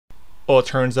Well, it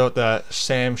turns out that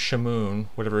Sam Shamoun,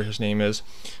 whatever his name is,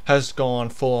 has gone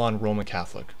full-on Roman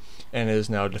Catholic and is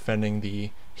now defending the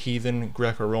heathen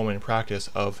Greco-Roman practice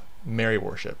of Mary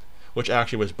worship, which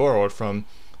actually was borrowed from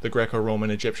the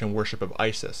Greco-Roman Egyptian worship of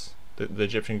Isis, the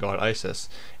Egyptian god Isis,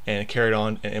 and carried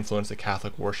on and influenced the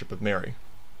Catholic worship of Mary.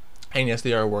 And yes,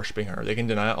 they are worshiping her. They can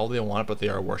deny it all they want, but they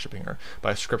are worshiping her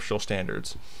by scriptural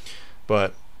standards.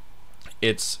 But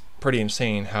it's pretty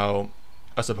insane how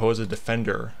a supposed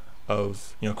defender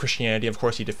of Christianity, of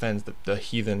course he defends the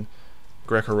heathen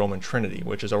Greco-Roman Trinity,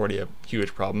 which is already a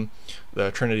huge problem.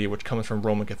 The Trinity, which comes from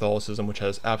Roman Catholicism, which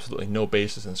has absolutely no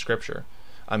basis in Scripture.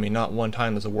 I mean, not one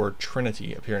time does the word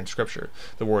Trinity appear in Scripture.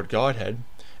 The word Godhead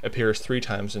appears 3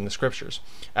 times in the Scriptures: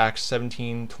 Acts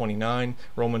 17:29,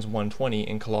 Romans 1:20,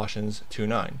 and Colossians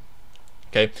 2:9.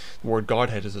 Okay, the word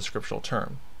Godhead is a scriptural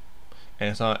term, and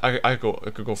it's not. I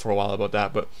could go for a while about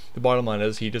that, but the bottom line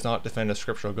is he does not defend a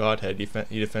scriptural Godhead.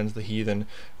 He defends the heathen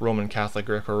Roman Catholic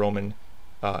Greco-Roman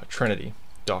Trinity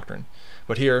doctrine.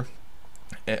 But here,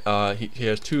 he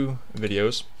has 2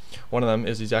 videos. One of them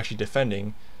is he's actually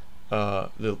defending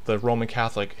the Roman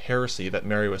Catholic heresy that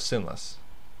Mary was sinless,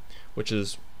 which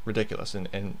is ridiculous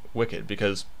and wicked,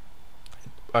 because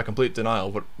a complete denial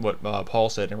of what Paul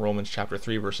said in Romans chapter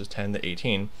 3 verses 10 to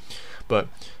 18. But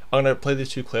I'm going to play these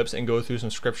 2 clips and go through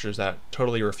some scriptures that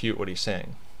totally refute what he's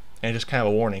saying. And just kind of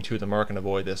a warning too, the mark and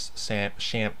avoid this Sam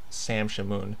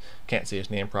Shamoun. Can't say his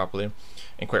name properly,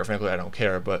 and quite frankly I don't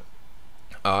care, but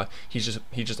he's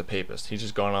just a papist. He's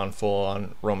just gone on full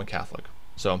on Roman Catholic.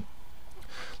 So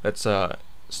let's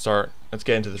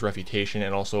get into this refutation,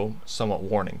 and also somewhat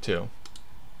warning too.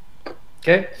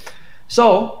 Okay,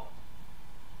 so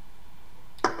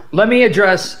let me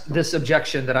address this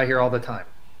objection that I hear all the time.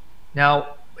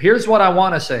 Now, here's what I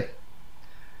want to say.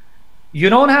 You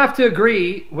don't have to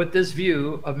agree with this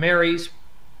view of Mary's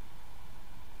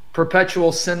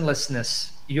perpetual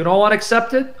sinlessness. You don't want to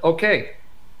accept it? Okay.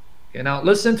 Okay, now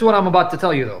listen to what I'm about to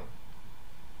tell you though.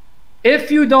 If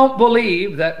you don't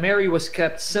believe that Mary was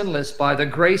kept sinless by the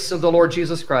grace of the Lord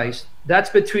Jesus Christ,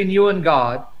 that's between you and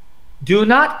God. Do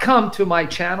not come to my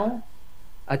channel,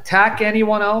 attack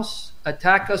anyone else,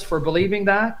 attack us for believing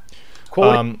that.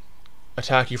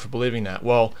 Attack you for believing that.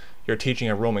 Well, you're teaching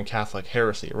a Roman Catholic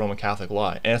heresy, a Roman Catholic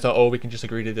lie. And it's not, oh, we can just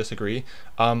agree to disagree.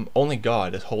 Only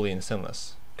God is holy and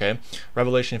sinless. Okay?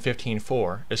 Revelation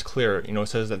 15:4 is clear. It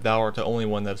says that thou art the only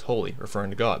one that is holy,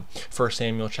 referring to God. 1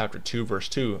 Samuel chapter 2 verse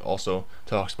 2 also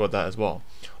talks about that as well.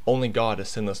 Only God is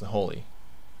sinless and holy.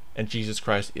 And Jesus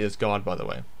Christ is God, by the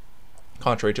way.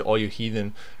 Contrary to all you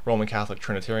heathen Roman Catholic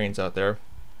Trinitarians out there.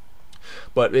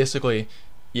 But basically,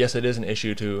 yes, it is an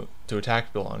issue to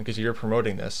attack people on, because you're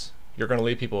promoting this. You're going to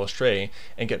lead people astray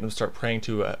and get them to start praying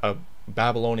to a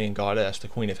Babylonian goddess, the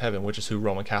Queen of Heaven, which is who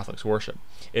Roman Catholics worship.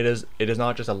 It is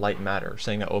not just a light matter,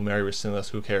 saying that, oh, Mary was sinless,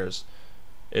 who cares?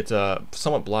 It's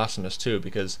somewhat blasphemous too,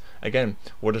 because, again,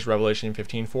 what does Revelation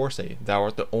 15:4 say? Thou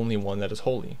art the only one that is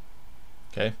holy.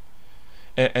 Okay?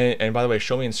 And by the way,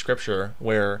 show me in Scripture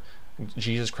where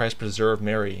Jesus Christ preserved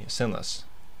Mary sinless.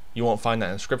 You won't find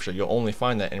that in Scripture. You'll only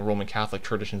find that in Roman Catholic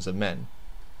traditions of men.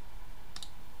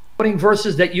 Putting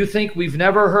verses that you think we've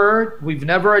never heard, we've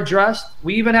never addressed.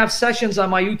 We even have sessions on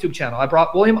my YouTube channel. I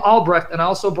brought William Albrecht, and I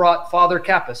also brought Father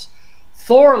Kappas,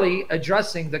 thoroughly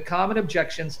addressing the common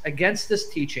objections against this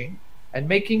teaching and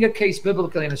making a case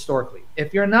biblically and historically.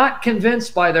 If you're not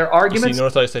convinced by their arguments... See,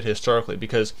 notice I said historically,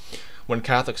 because when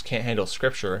Catholics can't handle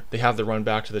Scripture, they have to run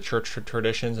back to the church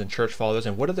traditions and church fathers.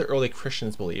 And what did the early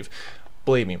Christians believe?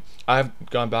 Believe me,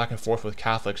 I've gone back and forth with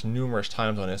Catholics numerous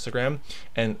times on Instagram,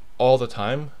 and all the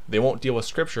time, they won't deal with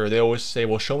Scripture. They always say,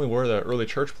 well, show me where the early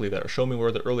church believed that, or show me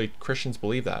where the early Christians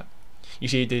believe that. You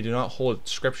see, they do not hold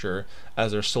Scripture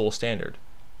as their sole standard.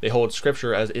 They hold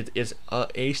Scripture as it is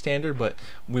a standard, but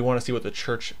we want to see what the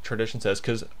church tradition says,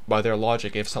 because by their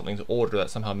logic, if something's older,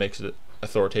 that somehow makes it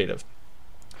authoritative.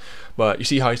 But you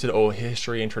see how he said, oh,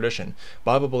 history and tradition.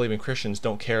 Bible-believing Christians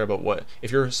don't care about what...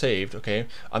 If you're saved, okay,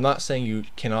 I'm not saying you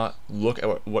cannot look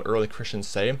at what early Christians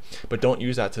say, but don't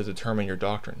use that to determine your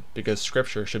doctrine, because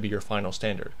Scripture should be your final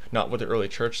standard, not what the early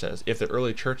church says. If the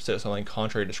early church says something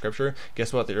contrary to Scripture,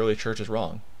 guess what? The early church is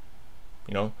wrong.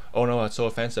 Oh no, that's so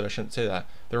offensive, I shouldn't say that.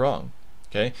 They're wrong.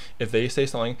 Okay? If they say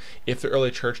something, if the early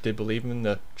church did believe in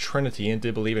the Trinity and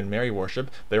did believe in Mary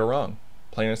worship, they were wrong.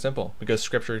 Plain and simple, because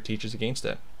Scripture teaches against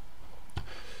it.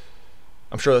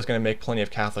 I'm sure that's going to make plenty of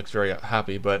Catholics very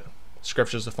happy, but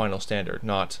Scripture is the final standard,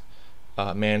 not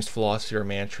man's philosophy or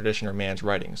man's tradition or man's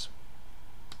writings.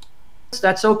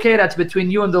 That's okay. That's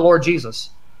between you and the Lord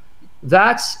Jesus.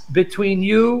 That's between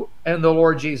you and the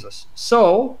Lord Jesus.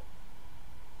 So,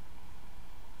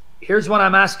 here's what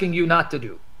I'm asking you not to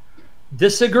do.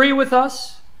 disagree with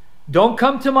us, don't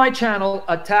come to my channel,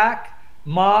 attack,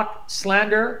 mock,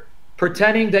 slander,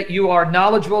 pretending that you are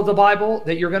knowledgeable of the Bible,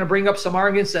 that you're going to bring up some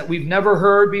arguments that we've never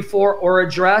heard before or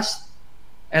addressed,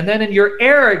 and then in your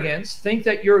arrogance think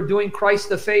that you're doing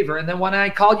Christ a favor, and then when I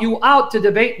call you out to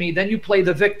debate me, then you play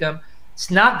the victim. It's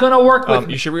not going to work with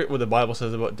me. You should read what the Bible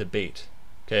says about debate.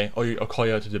 Okay? I'll call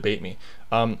you out to debate me.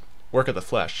 Work of the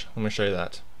flesh. Let me show you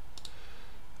that.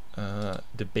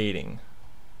 Debating.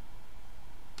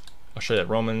 I'll show you that.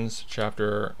 Romans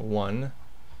chapter 1.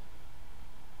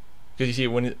 Because you see,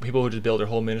 when people who just build their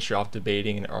whole ministry off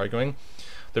debating and arguing,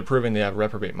 they're proving they have a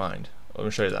reprobate mind. Let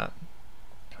me show you that.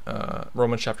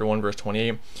 Romans chapter 1 verse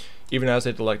 28. Even as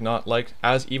they did not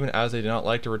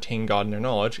like to retain God in their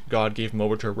knowledge, God gave them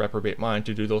over to a reprobate mind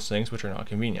to do those things which are not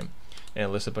convenient. And it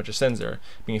lists a bunch of sins there: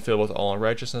 being filled with all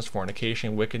unrighteousness,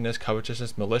 fornication, wickedness,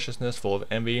 covetousness, maliciousness, full of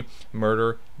envy,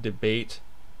 murder, debate,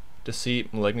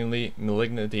 deceit,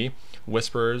 malignity,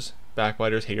 whisperers,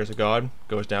 backbiters, haters of God.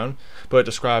 Goes down, but it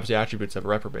describes the attributes of a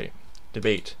reprobate.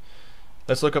 Debate.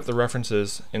 Let's look up the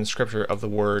references in Scripture of the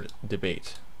word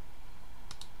debate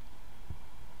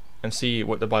and see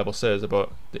what the Bible says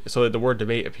about. So the word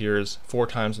debate appears 4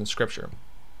 times in Scripture.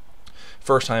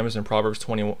 First time is in Proverbs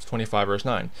 25 verse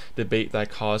 9. Debate thy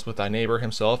cause with thy neighbor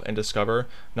himself, and discover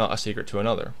not a secret to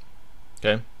another.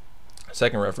 Okay.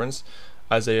 Second reference,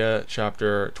 Isaiah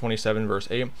chapter 27 verse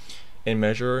 8. In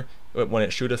measure, when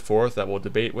it shooteth forth, that will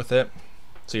debate with it.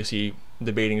 So you see,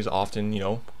 debating is often,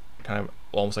 kind of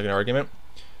almost like an argument.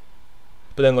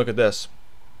 But then look at this.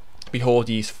 Behold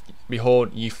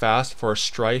ye fast for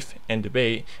strife and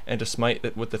debate, and to smite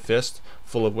it with the fist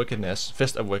of wickedness,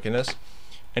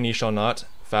 and ye shall not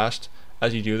fast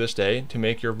as ye do this day, to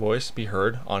make your voice be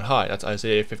heard on high. That's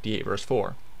Isaiah 58 verse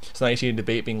 4. So now you see a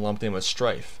debate being lumped in with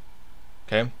strife.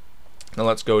 Okay? Now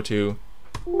let's go to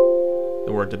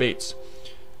the word debates.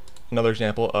 Another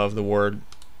example of the word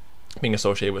being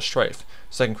associated with strife.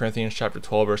 2 Corinthians chapter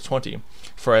 12 verse 20.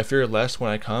 For I fear lest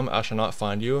when I come I shall not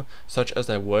find you such as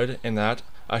I would, in that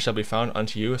I shall be found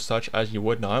unto you such as you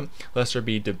would not, lest there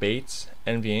be debates,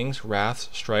 envyings, wraths,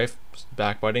 strife,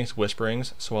 backbitings,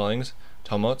 whisperings, swellings,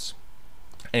 tumults.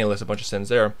 And he lists a bunch of sins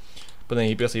there. But then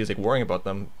he basically is like worrying about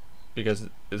them because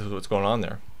this is what's going on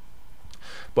there.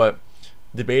 But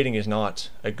debating is not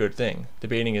a good thing.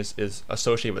 Debating is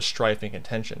associated with strife and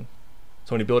contention.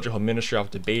 So when you build your whole ministry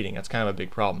off debating, that's kind of a big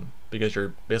problem, because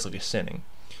you're basically sinning.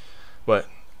 But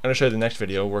I'm going to show you the next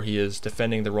video where he is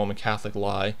defending the Roman Catholic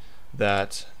lie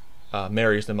that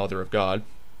Mary is the mother of God.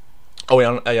 Oh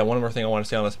yeah, one more thing I want to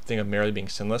say on this thing of Mary being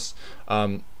sinless.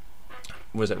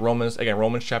 Was it Romans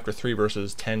chapter 3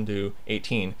 verses 10 to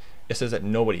 18. It says that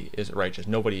nobody is righteous,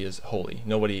 nobody is holy,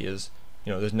 nobody is,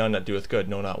 there's none that doeth good,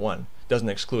 no, not one. Doesn't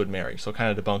exclude Mary, so it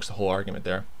kind of debunks the whole argument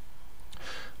there.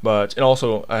 But, and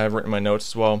also, I have written in my notes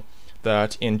as well,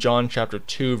 that in John chapter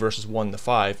 2 verses 1 to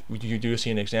 5, you do see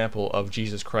an example of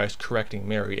Jesus Christ correcting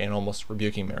Mary and almost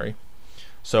rebuking Mary.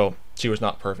 So, she was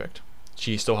not perfect.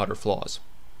 She still had her flaws.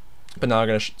 But now I'm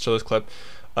going to show this clip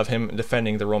of him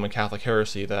defending the Roman Catholic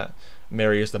heresy that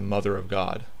Mary is the mother of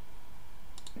God.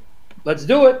 Let's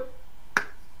do it.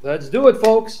 Let's do it,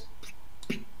 folks.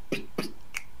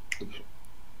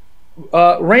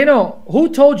 Reno, who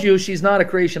told you she's not a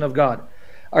creation of God?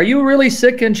 Are you really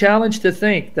sick and challenged to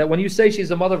think that when you say she's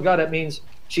the mother of God, that means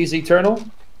she's eternal?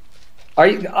 Are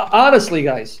you honestly,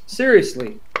 guys?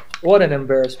 Seriously, what an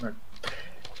embarrassment!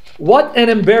 What an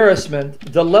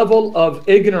embarrassment! The level of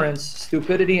ignorance,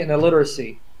 stupidity, and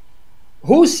illiteracy.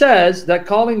 Who says that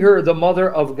calling her the mother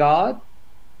of God,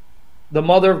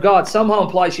 somehow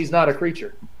implies she's not a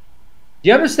creature? Do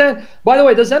you understand? By the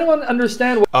way, does anyone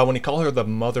understand? When you call her the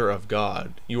mother of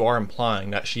God, you are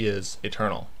implying that she is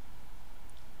eternal.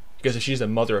 Because if she's the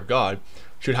mother of God,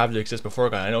 she would have to exist before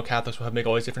God. I know Catholics will make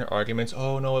all these different arguments.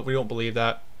 Oh, no, we don't believe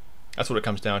that. That's what it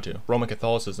comes down to. Roman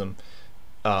Catholicism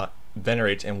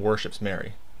venerates and worships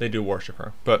Mary. They do worship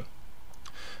her. But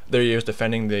there he is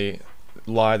defending the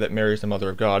lie that Mary is the mother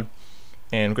of God.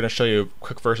 And I'm going to show you a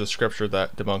quick verse of scripture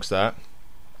that debunks that.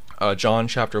 John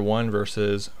chapter 1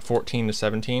 verses 14 to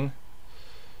 17.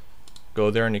 Go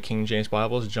there in your King James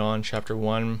Bibles. John chapter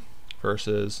 1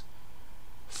 verses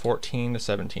 14 to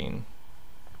 17.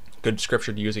 Good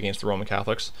scripture to use against the Roman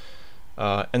Catholics.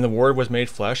 And the Word was made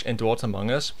flesh and dwelt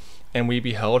among us, and we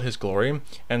beheld his glory,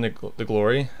 and the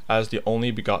glory as the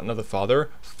only begotten of the Father,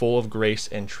 full of grace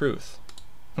and truth.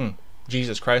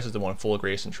 Jesus Christ is the one full of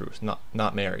grace and truth,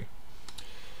 not Mary.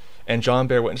 And John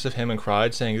bare witness of him and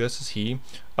cried, saying, This is he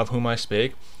of whom I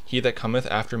spake. He that cometh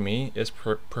after me is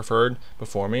preferred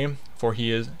before me, for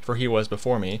he was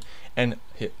before me, and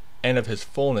of his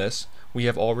fullness we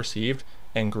have all received,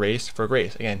 and grace for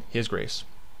grace. Again, his grace.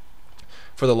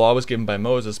 For the law was given by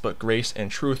Moses, but grace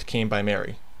and truth came by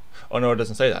Mary. Oh no, it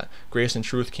doesn't say that. Grace and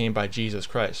truth came by Jesus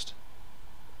Christ.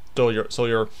 So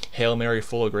your Hail Mary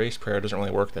full of grace prayer doesn't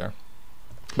really work there.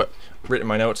 But written in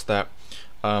my notes that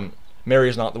Mary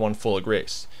is not the one full of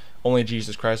grace. Only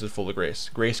Jesus Christ is full of grace.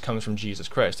 Grace comes from Jesus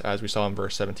Christ, as we saw in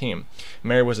verse 17.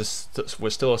 Mary was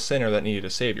still a sinner that needed a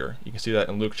Savior. You can see that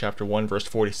in Luke chapter 1, verse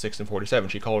 46 and 47.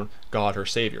 She called God her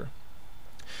Savior.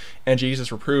 And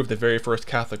Jesus reproved the very first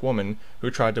Catholic woman who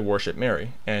tried to worship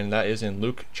Mary. And that is in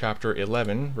Luke chapter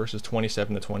 11, verses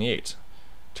 27 to 28.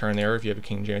 Turn there if you have a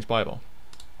King James Bible.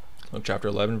 Luke chapter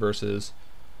 11, verses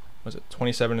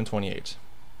 27 and 28.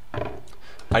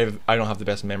 I don't have the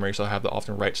best memory, so I have to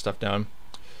often write stuff down.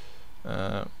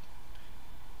 And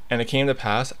it came to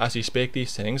pass, as he spake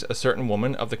these things, a certain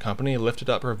woman of the company lifted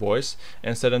up her voice,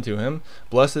 and said unto him,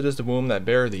 Blessed is the womb that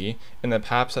bare thee, and the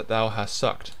paps that thou hast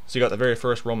sucked. So you got the very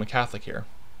first Roman Catholic here.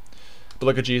 But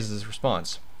look at Jesus'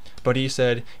 response. But he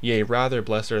said, Yea, rather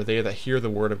blessed are they that hear the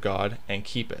word of God, and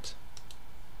keep it.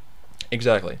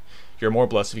 Exactly. You're more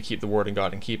blessed if you keep the word of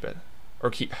God and keep it.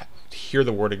 Or hear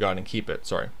the word of God and keep it,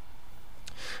 sorry.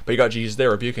 But you got Jesus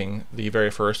there rebuking the very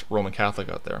first Roman Catholic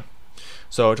out there.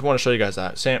 So I just want to show you guys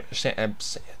that. Sam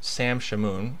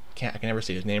Shamoun, I can never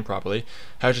see his name properly,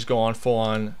 has just gone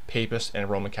full-on papist and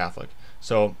Roman Catholic.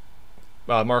 So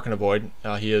mark and avoid,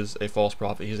 he is a false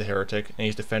prophet, he's a heretic, and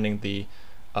he's defending the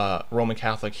Roman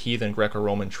Catholic heathen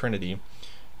Greco-Roman Trinity.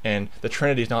 And the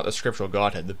Trinity is not the scriptural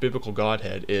Godhead. The biblical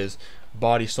Godhead is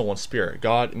body, soul, and spirit.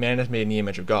 Man is made in the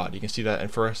image of God. You can see that in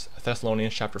 1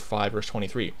 Thessalonians chapter 5, verse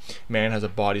 23. Man has a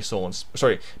body, soul, and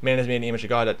man is made in the image of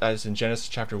God. That is in Genesis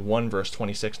chapter 1, verse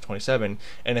 26 and 27.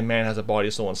 And then man has a body,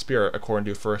 soul, and spirit,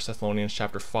 according to 1 Thessalonians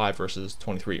chapter 5, verses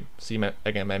 23. See,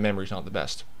 again, my memory is not the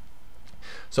best.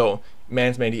 So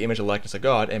man's made in the image and likeness of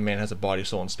God, and man has a body,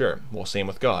 soul, and spirit. Well, same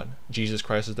with God. Jesus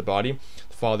Christ is the body,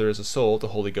 the Father is the soul, the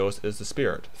Holy Ghost is the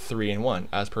Spirit. 3 in 1,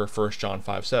 as per 1 John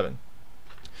 5:7.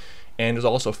 And there's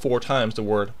also 4 times the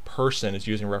word person is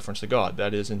used in reference to God.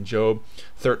 That is in Job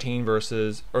 13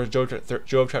 verses, or Job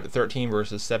chapter 13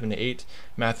 verses 7 to 8,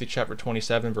 Matthew chapter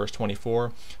 27 verse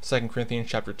 24, 2 Corinthians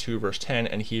chapter 2 verse 10,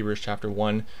 and Hebrews chapter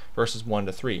 1 verses 1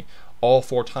 to 3. All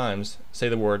 4 times say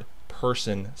the word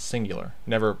person singular,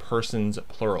 never persons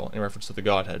plural, in reference to the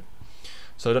Godhead.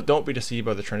 So don't be deceived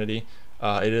by the Trinity.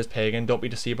 It is pagan. Don't be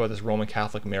deceived by this Roman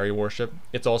Catholic Mary worship.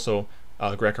 It's also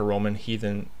Greco-Roman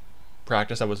heathen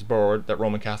practice that was borrowed, that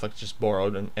Roman Catholics just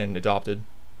borrowed and adopted.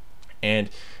 And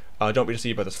don't be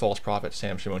deceived by this false prophet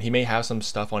Sam Shamoun. He may have some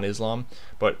stuff on Islam,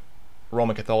 but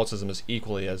Roman Catholicism is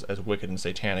equally as wicked and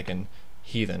satanic and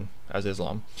heathen as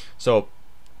Islam. So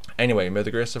anyway, may the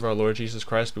grace of our Lord Jesus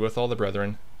Christ be with all the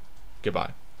brethren.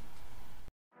 Goodbye.